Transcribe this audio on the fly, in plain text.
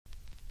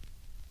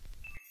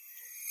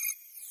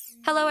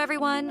Hello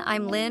everyone,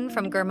 I'm Lynn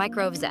from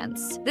Goermicro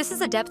Vzense. This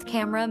is a depth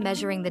camera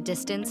measuring the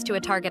distance to a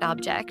target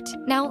object.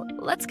 Now,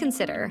 let's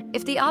consider,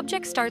 if the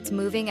object starts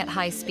moving at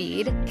high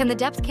speed, can the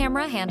depth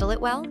camera handle it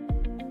well?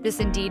 This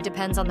indeed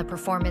depends on the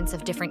performance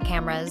of different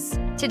cameras.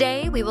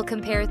 Today, we will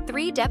compare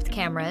 3 depth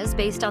cameras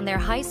based on their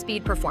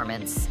high-speed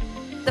performance.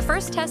 The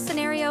first test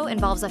scenario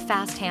involves a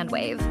fast hand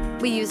wave.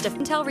 We used a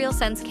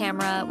IntelRealSense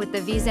camera with the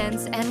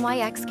Vzense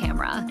NYX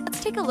camera.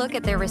 Let's take a look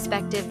at their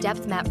respective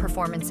depth map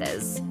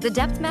performances. The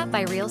depth map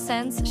by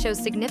RealSense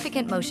shows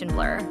significant motion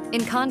blur.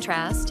 In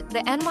contrast,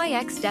 the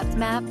NYX depth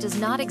map does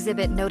not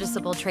exhibit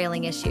noticeable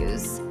trailing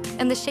issues,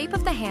 and the shape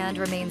of the hand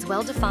remains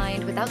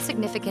well-defined without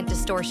significant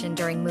distortion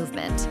during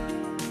movement.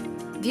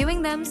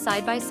 Viewing them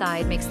side by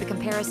side makes the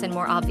comparison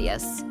more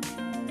obvious.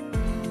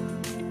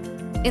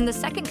 In the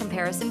second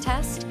comparison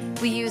test,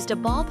 we used a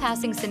ball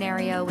passing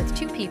scenario with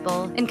 2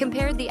 people and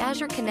compared the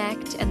Azure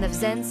Kinect and the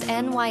Vzense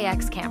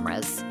NYX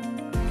cameras.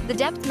 The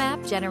depth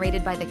map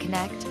generated by the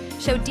Kinect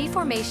showed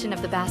deformation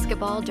of the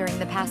basketball during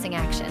the passing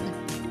action.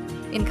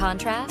 In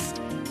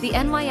contrast, the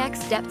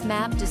NYX depth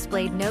map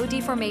displayed no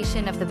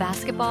deformation of the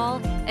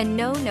basketball and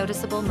no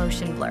noticeable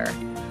motion blur.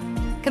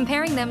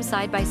 Comparing them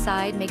side by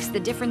side makes the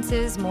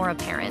differences more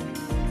apparent.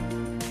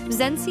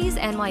 Vzense's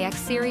NYX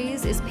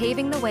series is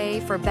paving the way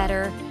for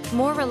better,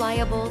 more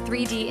reliable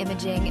 3D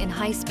imaging in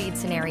high-speed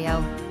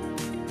scenario.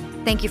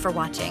 Thank you for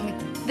watching.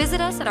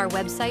 Visit us at our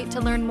website to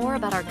learn more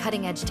about our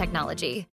cutting-edge technology.